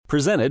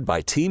Presented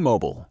by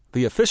T-Mobile,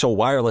 the official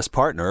wireless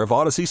partner of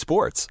Odyssey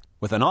Sports.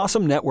 With an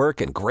awesome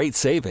network and great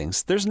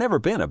savings, there's never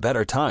been a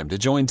better time to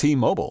join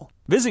T-Mobile.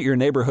 Visit your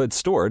neighborhood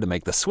store to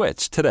make the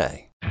switch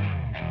today.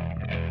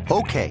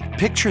 Okay,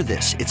 picture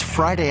this. It's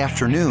Friday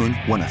afternoon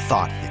when a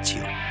thought hits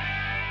you.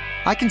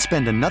 I can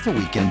spend another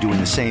weekend doing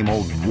the same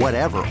old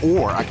whatever,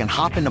 or I can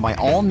hop into my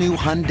all-new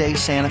Hyundai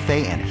Santa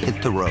Fe and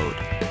hit the road.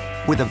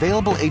 With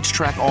available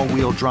H-Track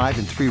all-wheel drive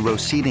and 3-row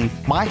seating,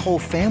 my whole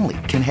family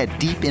can head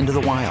deep into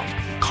the wild.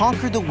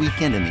 Conquer the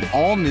weekend in the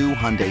all-new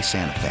Hyundai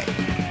Santa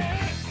Fe.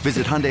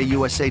 Visit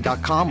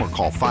HyundaiUSA.com or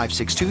call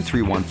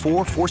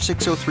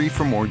 562-314-4603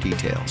 for more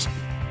details.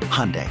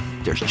 Hyundai,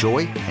 there's joy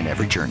in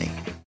every journey.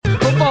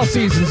 Football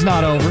season's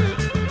not over.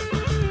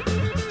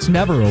 It's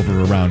never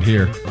over around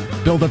here.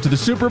 Build up to the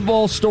Super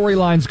Bowl,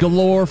 storylines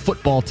galore,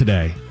 football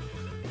today.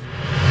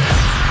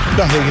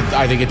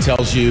 I think it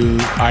tells you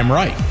I'm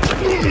right.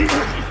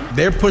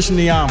 They're pushing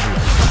the envelope.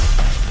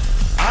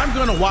 I'm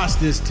going to watch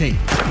this team.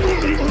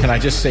 Can I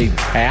just say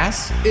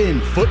pass?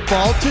 In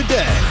football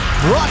today,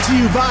 brought to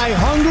you by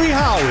Hungry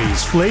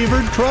Howie's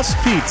Flavored Crust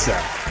Pizza.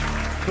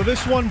 So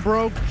this one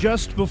broke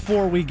just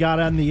before we got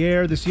on the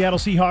air. The Seattle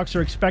Seahawks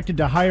are expected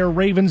to hire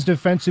Ravens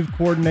defensive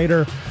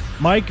coordinator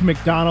Mike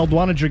Macdonald.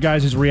 Wanted your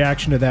guys'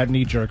 reaction to that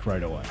knee-jerk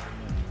right away.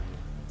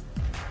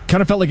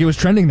 Kind of felt like it was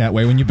trending that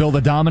way when you build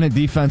a dominant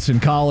defense in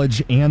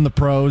college and the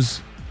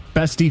pros.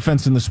 Best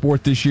defense in the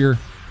sport this year.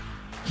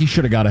 He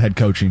should have got a head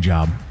coaching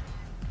job.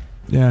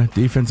 Yeah,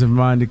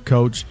 defensive-minded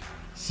coach.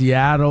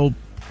 Seattle,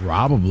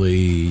 probably.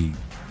 You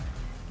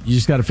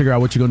just got to figure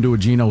out what you're going to do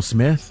with Geno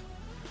Smith.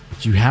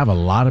 But you have a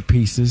lot of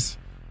pieces.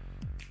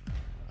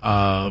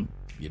 They're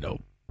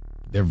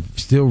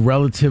still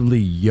relatively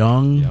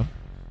young. Yep.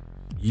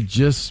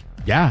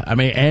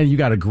 And you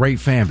got a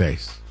great fan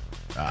base.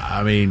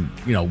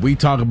 We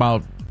talk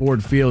about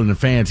Ford Field and the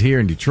fans here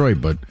in Detroit,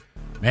 but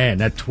man,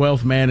 that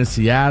 12th man in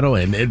Seattle,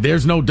 and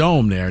there's no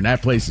dome there, and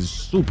that place is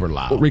super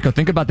loud. Well, Rico,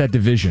 think about that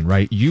division,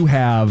 right? You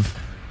have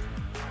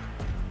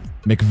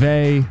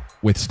McVay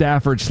with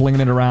Stafford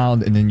slinging it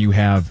around, and then you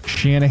have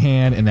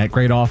Shanahan and that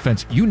great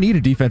offense. You need a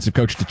defensive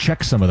coach to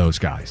check some of those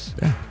guys.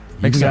 Yeah.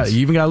 Makes sense.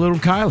 You even got a little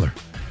Kyler.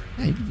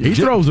 He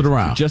throws it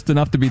around. Just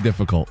enough to be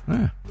difficult.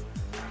 Yeah.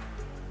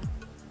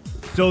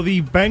 So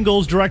the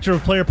Bengals director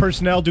of player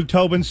personnel, Duke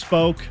Tobin,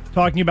 spoke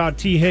talking about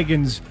T.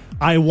 Higgins.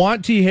 I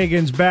want T.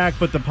 Higgins back,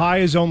 but the pie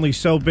is only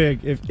so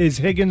big. Is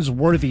Higgins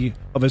worthy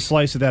of a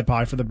slice of that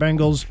pie for the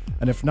Bengals?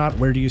 And if not,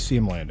 where do you see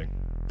him landing?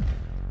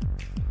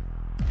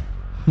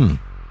 You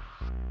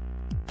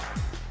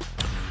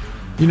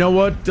know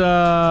what?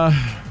 I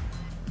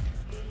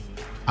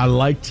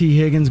like T.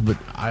 Higgins, but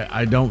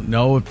I don't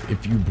know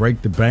if you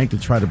break the bank to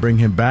try to bring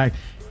him back.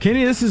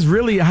 Kenny, this is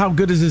really how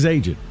good is his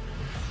agent?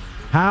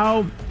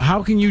 How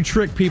can you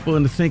trick people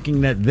into thinking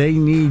that they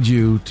need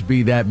you to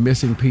be that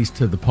missing piece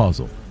to the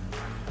puzzle?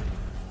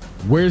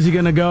 Where's he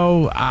going to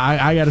go?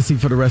 I got to see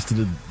for the rest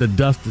of the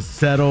dust to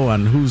settle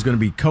on who's going to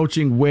be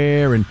coaching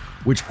where and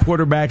which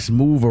quarterbacks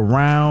move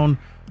around,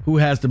 who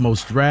has the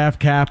most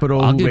draft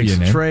capital, who makes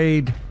a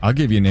trade. I'll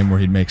give you a name where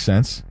he'd make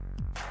sense.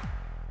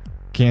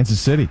 Kansas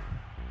City.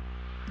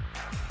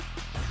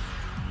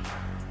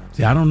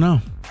 See, I don't know.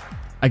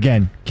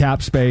 Again,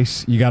 cap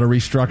space. You got to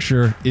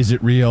restructure. Is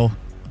it real?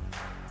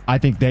 I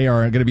think they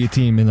are going to be a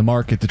team in the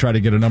market to try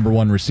to get a number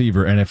one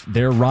receiver. And if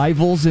their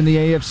rivals in the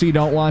AFC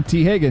don't want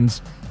T.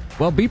 Higgins,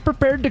 well, be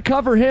prepared to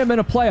cover him in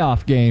a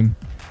playoff game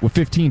with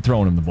 15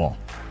 throwing him the ball.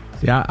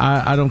 Yeah,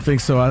 I don't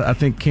think so. I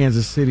think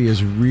Kansas City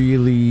is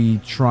really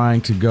trying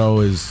to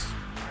go as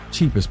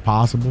cheap as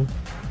possible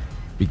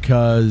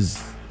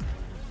because,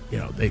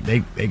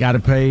 they got to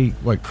pay,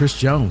 Chris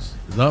Jones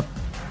is up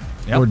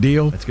for a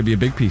deal. That's going to be a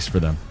big piece for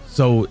them.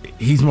 So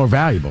he's more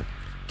valuable.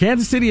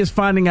 Kansas City is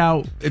finding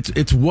out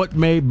it's what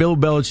made Bill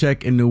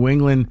Belichick in New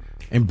England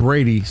and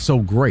Brady so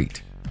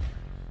great.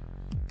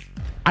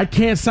 I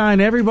can't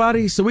sign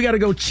everybody, so we got to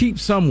go cheap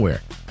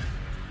somewhere.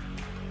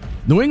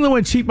 New England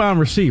went cheap on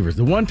receivers.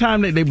 The one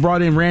time that they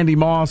brought in Randy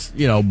Moss,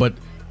 but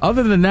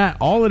other than that,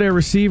 all of their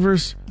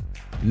receivers,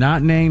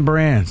 not name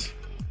brands.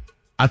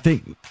 I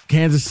think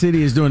Kansas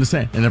City is doing the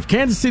same. And if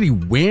Kansas City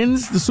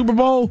wins the Super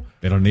Bowl,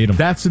 they don't need them.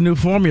 That's the new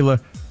formula.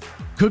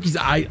 Cookies,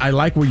 I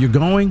like where you're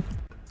going.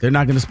 They're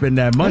not going to spend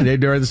that money.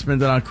 They'd rather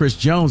spend it on Chris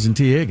Jones and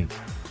T. Higgins.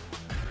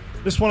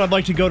 This one I'd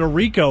like to go to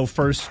Rico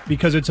first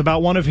because it's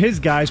about one of his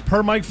guys.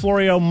 Per Mike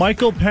Florio,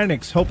 Michael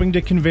Penix hoping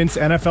to convince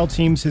NFL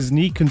teams his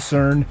knee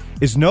concern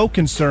is no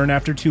concern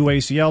after 2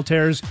 ACL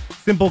tears.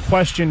 Simple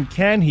question,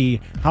 can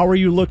he? How are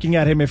you looking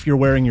at him if you're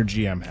wearing your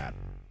GM hat?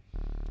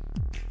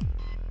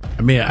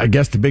 I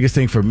guess the biggest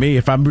thing for me,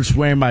 if I'm just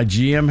wearing my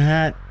GM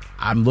hat,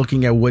 I'm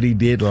looking at what he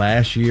did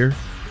last year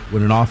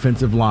with an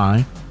offensive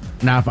line.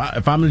 Now,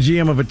 if I'm the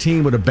GM of a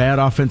team with a bad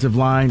offensive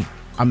line,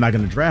 I'm not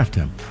going to draft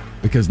him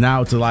because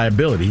now it's a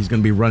liability. He's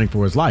going to be running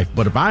for his life.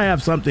 But if I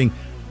have something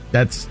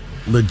that's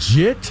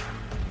legit,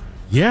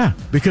 yeah,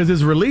 because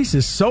his release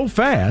is so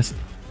fast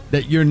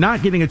that you're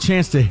not getting a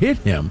chance to hit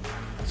him.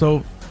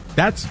 So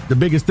that's the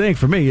biggest thing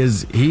for me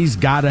is he's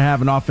got to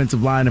have an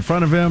offensive line in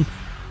front of him.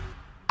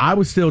 I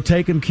would still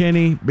take him,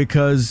 Kenny,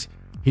 because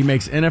he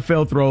makes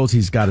NFL throws.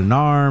 He's got an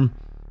arm.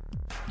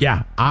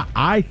 Yeah,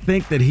 I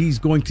think that he's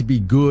going to be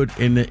good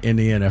in the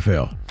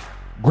NFL.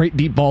 Great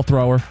deep ball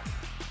thrower.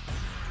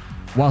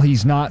 While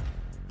he's not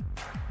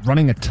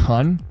running a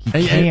ton,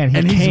 he can.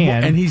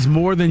 And he's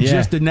more than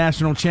just a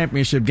national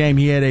championship game.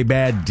 He had a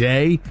bad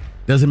day.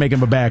 Doesn't make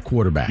him a bad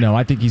quarterback. No,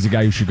 I think he's a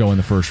guy who should go in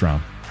the first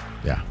round.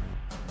 Yeah.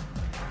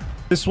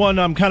 This one,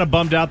 I'm kind of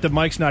bummed out that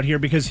Mike's not here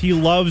because he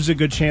loves a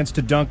good chance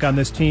to dunk on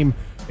this team.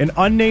 An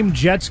unnamed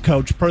Jets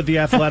coach, per The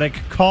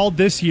Athletic, called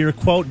this year,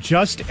 quote,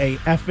 just a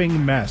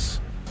effing mess.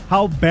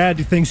 How bad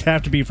do things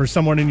have to be for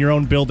someone in your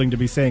own building to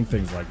be saying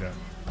things like that?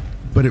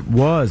 But it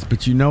was.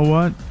 But you know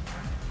what?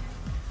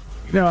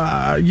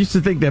 I used to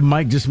think that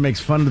Mike just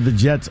makes fun of the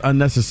Jets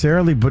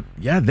unnecessarily, but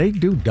yeah, they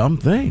do dumb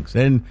things.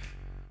 And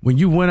when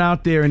you went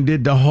out there and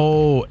did the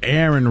whole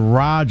Aaron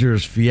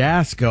Rodgers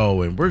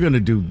fiasco, and we're going to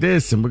do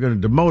this, and we're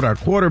going to demote our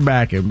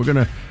quarterback, and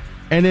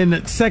then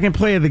the second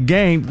play of the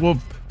game,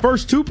 well,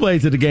 first two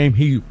plays of the game,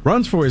 he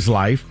runs for his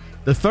life.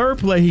 The third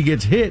play, he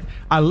gets hit.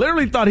 I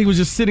literally thought he was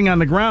just sitting on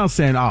the ground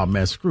saying, oh,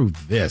 man, screw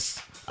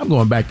this. I'm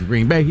going back to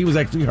Green Bay. He was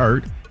actually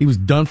hurt. He was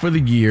done for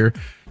the year.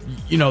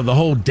 The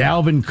whole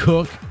Dalvin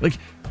Cook. Like,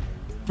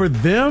 for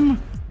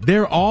them,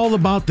 they're all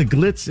about the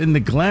glitz and the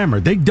glamour.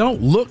 They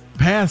don't look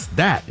past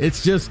that.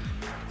 It's just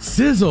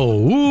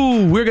sizzle.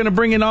 Ooh, we're going to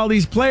bring in all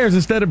these players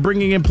instead of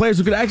bringing in players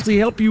who could actually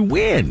help you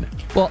win.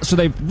 Well, so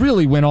they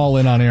really went all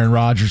in on Aaron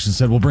Rodgers and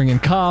said, we'll bring in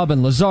Cobb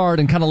and Lazard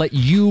and kind of let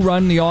you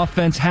run the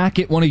offense,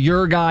 Hackett, one of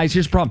your guys.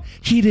 Here's the problem.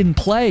 He didn't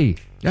play.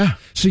 Yeah.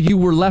 So you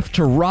were left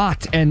to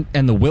rot, and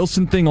the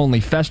Wilson thing only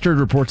festered.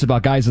 Reports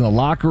about guys in the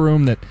locker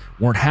room that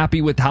weren't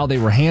happy with how they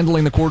were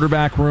handling the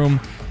quarterback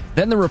room.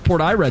 Then the report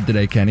I read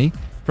today, Kenny,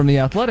 from The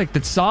Athletic,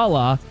 that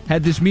Saleh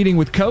had this meeting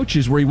with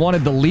coaches where he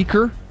wanted the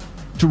leaker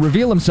to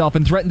reveal himself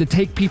and threatened to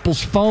take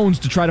people's phones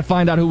to try to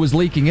find out who was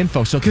leaking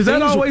info. So because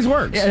that always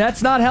works. Yeah,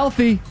 that's not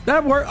healthy.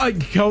 That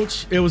worked.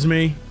 Coach, it was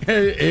me.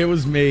 It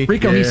was me.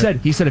 Rico, yeah.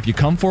 he said, if you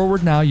come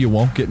forward now, you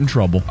won't get in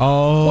trouble.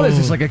 Oh. What is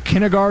this, like a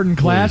kindergarten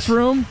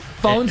classroom?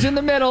 Phones in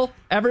the middle.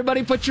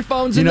 Everybody put your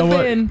phones in the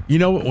bin. You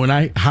know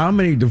what? How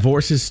many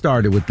divorces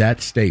started with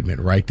that statement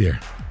right there?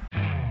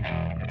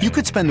 You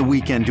could spend the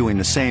weekend doing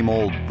the same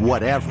old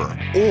whatever,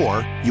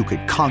 or you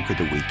could conquer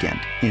the weekend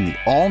in the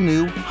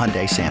all-new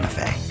Hyundai Santa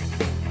Fe.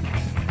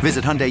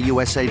 Visit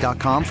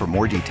HyundaiUSA.com for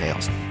more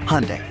details.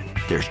 Hyundai,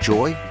 there's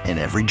joy in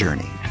every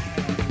journey.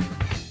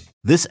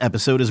 This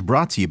episode is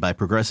brought to you by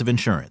Progressive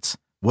Insurance.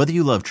 Whether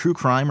you love true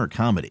crime or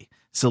comedy,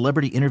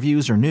 celebrity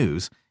interviews or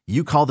news,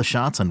 you call the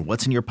shots on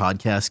what's in your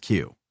podcast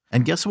queue.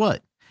 And guess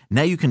what?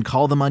 Now you can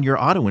call them on your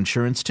auto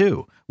insurance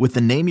too with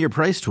the Name Your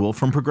Price tool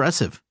from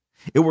Progressive.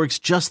 It works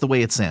just the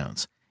way it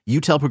sounds.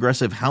 You tell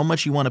Progressive how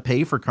much you want to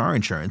pay for car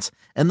insurance,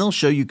 and they'll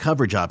show you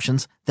coverage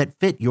options that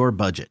fit your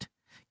budget.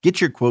 Get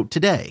your quote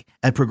today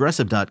at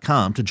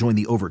Progressive.com to join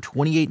the over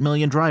 28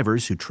 million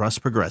drivers who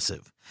trust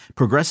Progressive.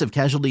 Progressive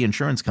Casualty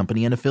Insurance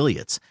Company and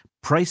Affiliates.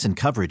 Price and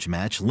coverage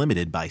match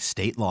limited by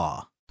state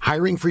law.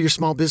 Hiring for your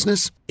small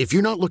business? If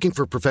you're not looking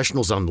for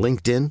professionals on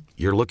LinkedIn,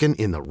 you're looking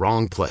in the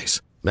wrong place.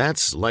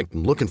 That's like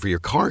looking for your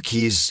car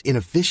keys in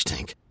a fish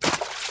tank.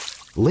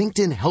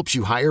 LinkedIn helps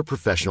you hire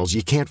professionals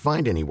you can't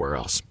find anywhere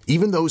else,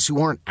 even those who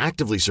aren't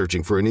actively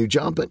searching for a new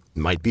job but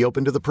might be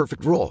open to the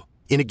perfect role.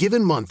 In a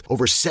given month,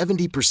 over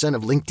 70%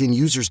 of LinkedIn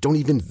users don't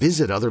even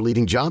visit other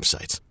leading job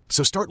sites.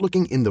 So start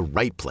looking in the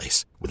right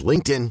place. With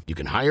LinkedIn, you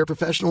can hire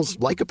professionals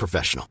like a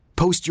professional.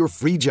 Post your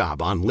free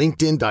job on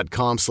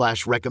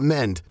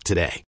linkedin.com/recommend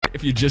today.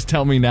 If you just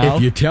tell me now.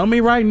 If you tell me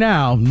right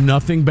now,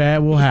 nothing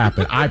bad will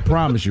happen. I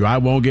promise you, I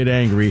won't get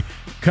angry.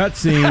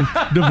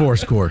 Cutscene,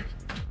 divorce court.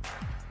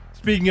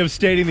 Speaking of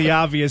stating the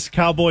obvious,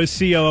 Cowboys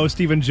COO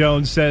Stephen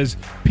Jones says,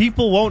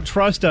 people won't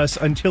trust us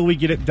until we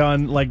get it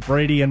done like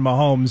Brady and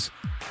Mahomes.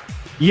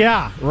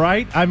 Yeah,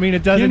 right? I mean,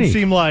 it doesn't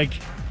seem like...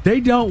 They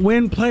don't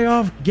win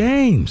playoff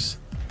games.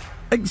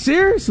 Like,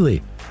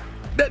 seriously.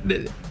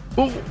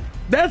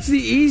 That's the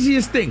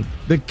easiest thing.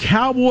 The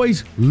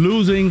Cowboys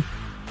losing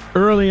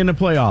early in the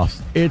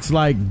playoffs. It's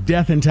like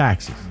death and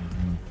taxes.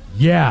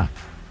 Yeah.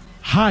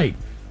 Hype.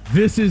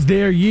 This is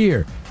their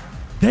year.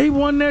 They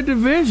won their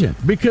division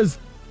because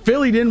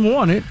Philly didn't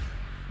want it.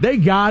 They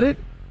got it.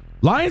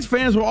 Lions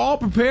fans were all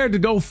prepared to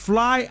go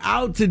fly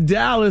out to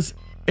Dallas,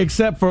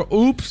 except for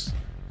oops.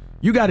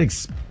 You got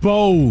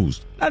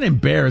exposed, not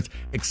embarrassed,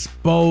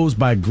 exposed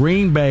by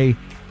Green Bay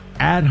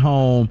at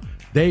home.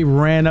 They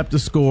ran up the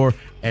score,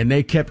 and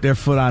they kept their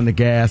foot on the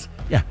gas.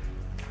 Yeah.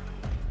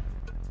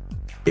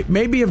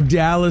 Maybe if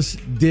Dallas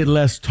did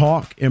less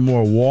talk and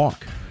more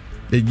walk,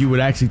 that you would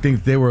actually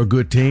think they were a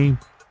good team.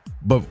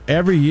 But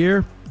every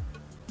year,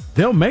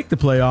 they'll make the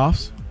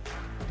playoffs.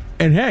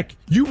 And heck,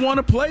 you want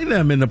to play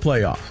them in the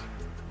playoffs.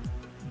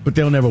 But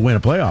they'll never win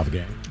a playoff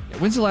game.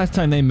 When's the last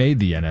time they made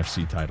the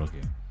NFC title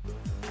game?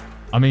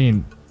 I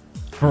mean,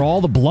 for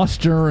all the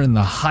bluster and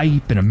the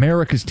hype and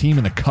America's team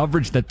and the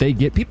coverage that they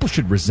get, people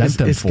should resent them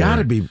for it. It's got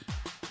to be.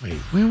 Wait,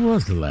 when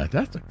was the last?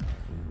 That's a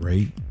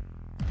great.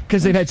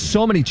 Because they've had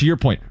so many, to your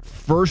point,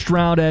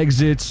 first-round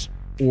exits,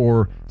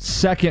 or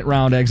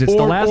second-round exits.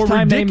 The last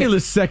time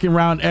ridiculous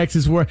second-round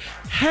exits were,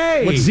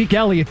 hey. What's Zeke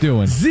Elliott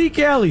doing? Zeke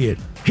Elliott.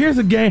 Here's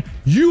a game.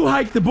 You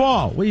hike the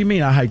ball. What do you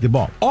mean I hike the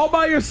ball? All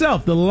by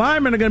yourself. The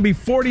linemen are going to be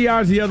 40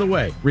 yards the other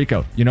way.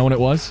 Rico, you know when it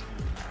was?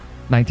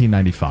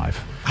 1995.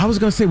 I was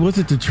going to say, was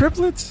it the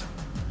triplets?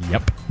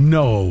 Yep.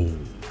 No.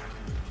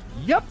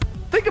 Yep.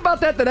 Think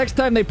about that the next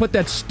time they put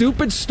that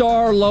stupid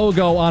star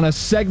logo on a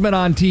segment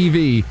on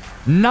TV.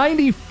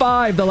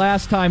 95 the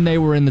last time they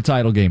were in the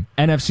title game.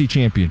 NFC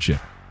Championship.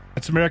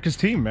 That's America's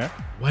team, man.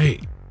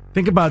 Wait.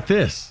 Think about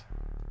this.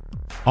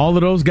 All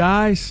of those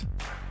guys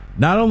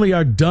not only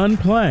are done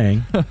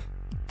playing,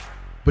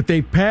 but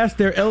they passed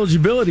their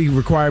eligibility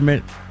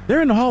requirement.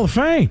 They're in the Hall of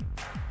Fame.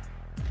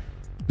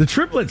 The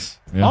triplets,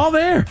 all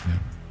there. Yeah.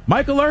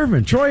 Michael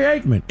Irvin, Troy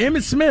Aikman,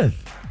 Emmitt Smith.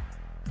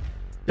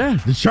 Yeah,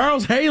 the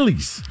Charles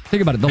Haleys.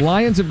 Think about it. The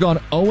Lions have gone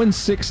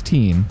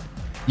 0-16,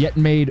 yet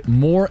made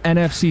more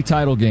NFC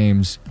title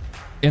games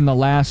in the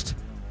last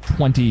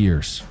 20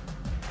 years.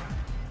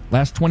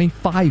 Last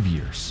 25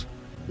 years.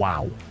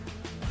 Wow.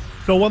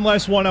 So one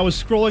last one. I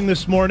was scrolling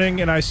this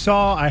morning, and I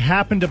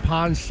happened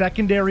upon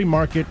secondary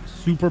market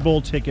Super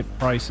Bowl ticket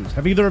prices.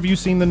 Have either of you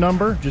seen the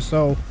number? Just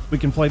so we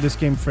can play this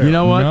game fair. You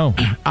know what? No.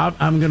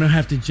 I'm going to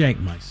have to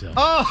jank myself.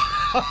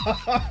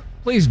 Oh!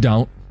 Please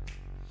don't.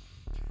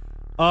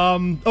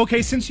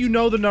 Okay, since you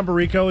know the number,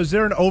 Rico, is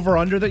there an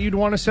over-under that you'd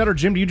want to set? Or,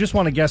 Jim, do you just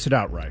want to guess it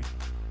outright?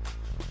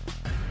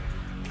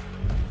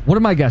 What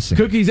am I guessing?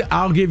 Cookies,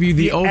 I'll give you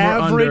the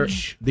over-under.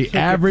 The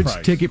average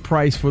ticket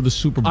price for the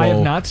Super Bowl. I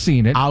have not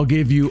seen it. I'll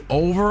give you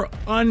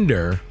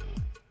over-under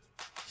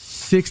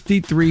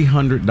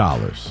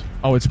 $6,300.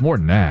 Oh, it's more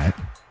than that.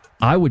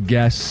 I would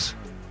guess.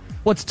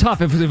 Well, it's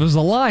tough. If it was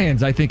the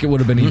Lions, I think it would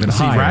have been even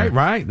higher.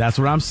 Right. That's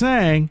what I'm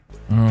saying.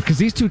 Because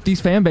these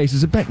fan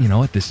bases have been, you know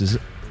what, There's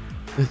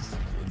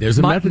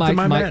a method to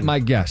my madness. My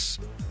guess,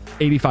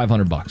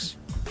 $8,500.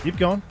 Keep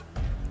going.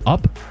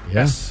 Up?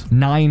 Yes.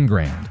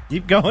 $9,000.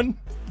 Keep going.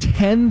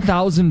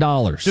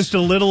 $10,000. Just a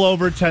little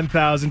over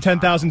 10,000.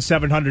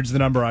 10,700 is the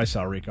number I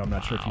saw, Rico. I'm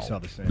not sure if you saw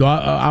the same. So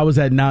I was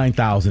at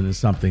 9,000 and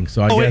something,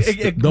 so I guess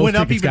it those went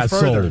tickets up even got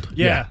further. sold.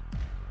 Yeah.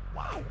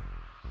 Wow.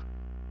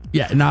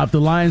 Yeah, now if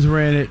the Lions were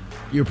in it,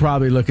 you're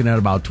probably looking at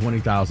about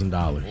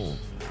 $20,000.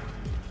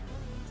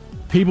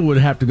 People would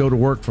have to go to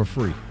work for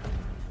free.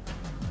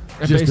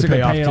 Just to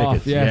pay off tickets.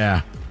 Off,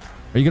 yeah.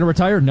 Are you going to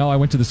retire? No, I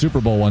went to the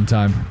Super Bowl one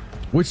time.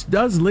 Which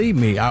does lead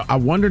me. I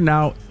wonder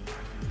now,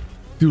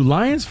 do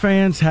Lions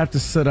fans have to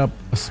set up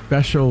a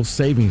special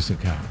savings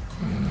account?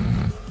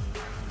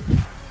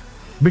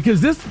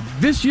 Because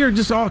this year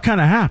just all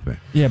kind of happened.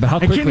 Yeah, but how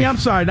quickly? And Kenny, I'm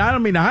sorry, I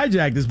don't mean to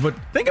hijack this, but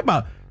think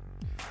about,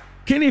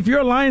 Kenny, if you're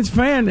a Lions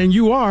fan, and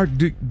you are,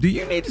 do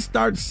you need to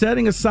start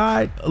setting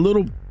aside a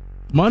little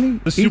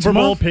money The Super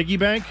Bowl piggy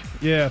bank?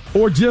 Yeah.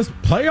 Or just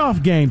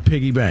playoff game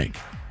piggy bank?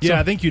 Yeah,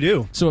 I think you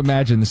do. So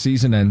imagine the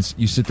season ends,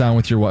 you sit down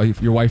with your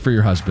wife or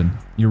your husband,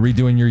 you're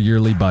redoing your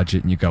yearly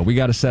budget, and you go, we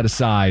got to set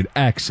aside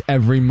X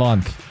every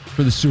month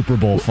for the Super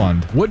Bowl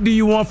fund. What do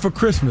you want for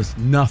Christmas?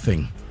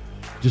 Nothing.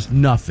 Just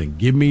nothing.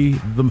 Give me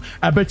the...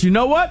 I bet you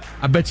know what?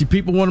 I bet you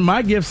people want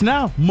my gifts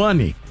now.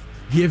 Money.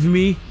 Give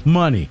me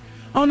money.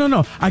 Oh,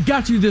 no. I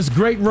got you this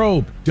great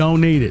robe.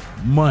 Don't need it.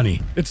 Money.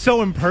 It's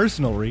so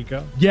impersonal,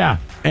 Rico. Yeah.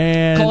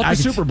 And call it the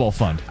Super Bowl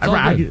fund.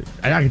 I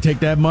can take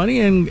that money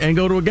and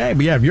go to a game.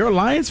 But yeah, if you're a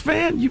Lions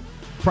fan, you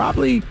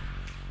probably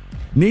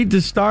need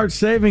to start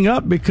saving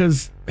up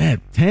because, man,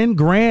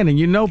 $10,000 and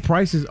you know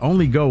prices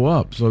only go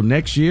up. So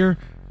next year,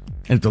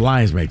 and if the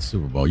Lions make the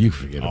Super Bowl, you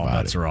forget about it.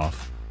 All bets are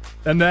off.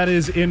 And that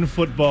is in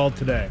football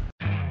today.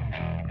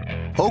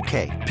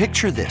 Okay,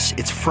 picture this.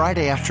 It's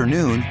Friday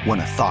afternoon when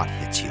a thought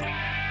hits you.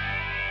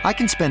 I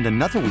can spend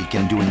another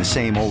weekend doing the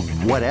same old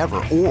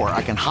whatever, or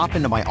I can hop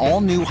into my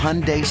all-new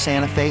Hyundai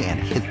Santa Fe and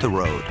hit the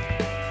road.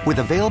 With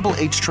available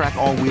H-Track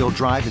all-wheel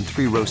drive and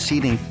 3-row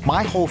seating,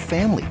 my whole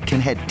family can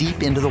head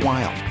deep into the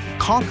wild.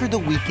 Conquer the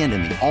weekend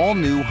in the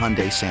all-new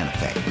Hyundai Santa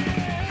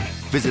Fe.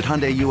 Visit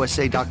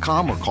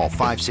HyundaiUSA.com or call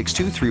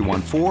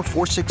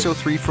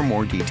 562-314-4603 for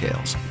more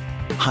details.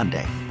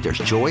 Hyundai, there's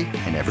joy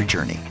in every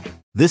journey.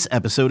 This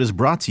episode is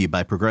brought to you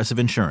by Progressive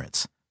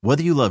Insurance.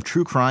 Whether you love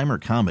true crime or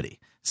comedy,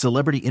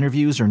 celebrity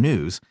interviews or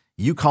news,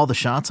 you call the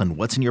shots on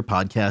what's in your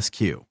podcast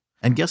queue.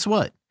 And guess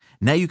what?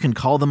 Now you can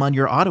call them on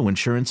your auto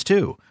insurance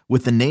too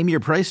with the Name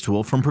Your Price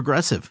tool from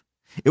Progressive.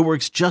 It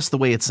works just the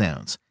way it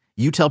sounds.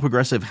 You tell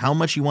Progressive how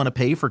much you want to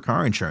pay for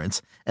car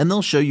insurance, and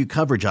they'll show you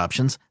coverage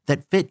options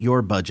that fit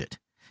your budget.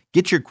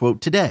 Get your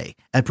quote today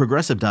at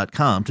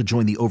Progressive.com to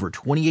join the over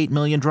 28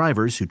 million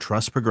drivers who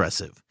trust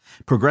Progressive.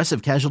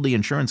 Progressive Casualty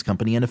Insurance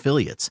Company and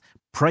Affiliates.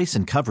 Price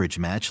and coverage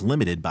match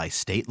limited by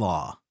state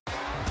law.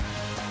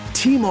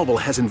 T-Mobile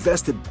has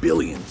invested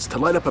billions to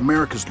light up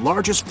America's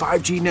largest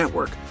 5G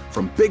network,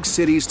 from big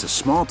cities to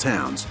small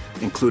towns,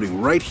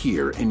 including right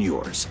here in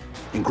yours.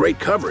 And great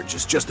coverage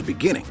is just the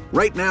beginning.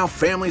 Right now,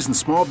 families and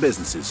small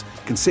businesses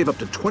can save up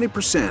to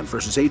 20%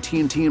 versus AT&T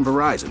and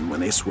Verizon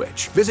when they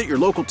switch. Visit your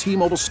local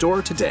T-Mobile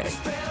store today.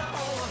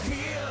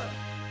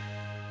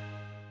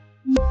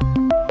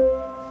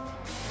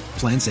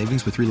 Plan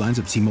savings with 3 lines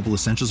of T-Mobile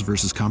Essentials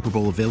versus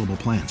comparable available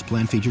plans.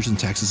 Plan features and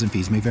taxes and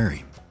fees may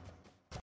vary.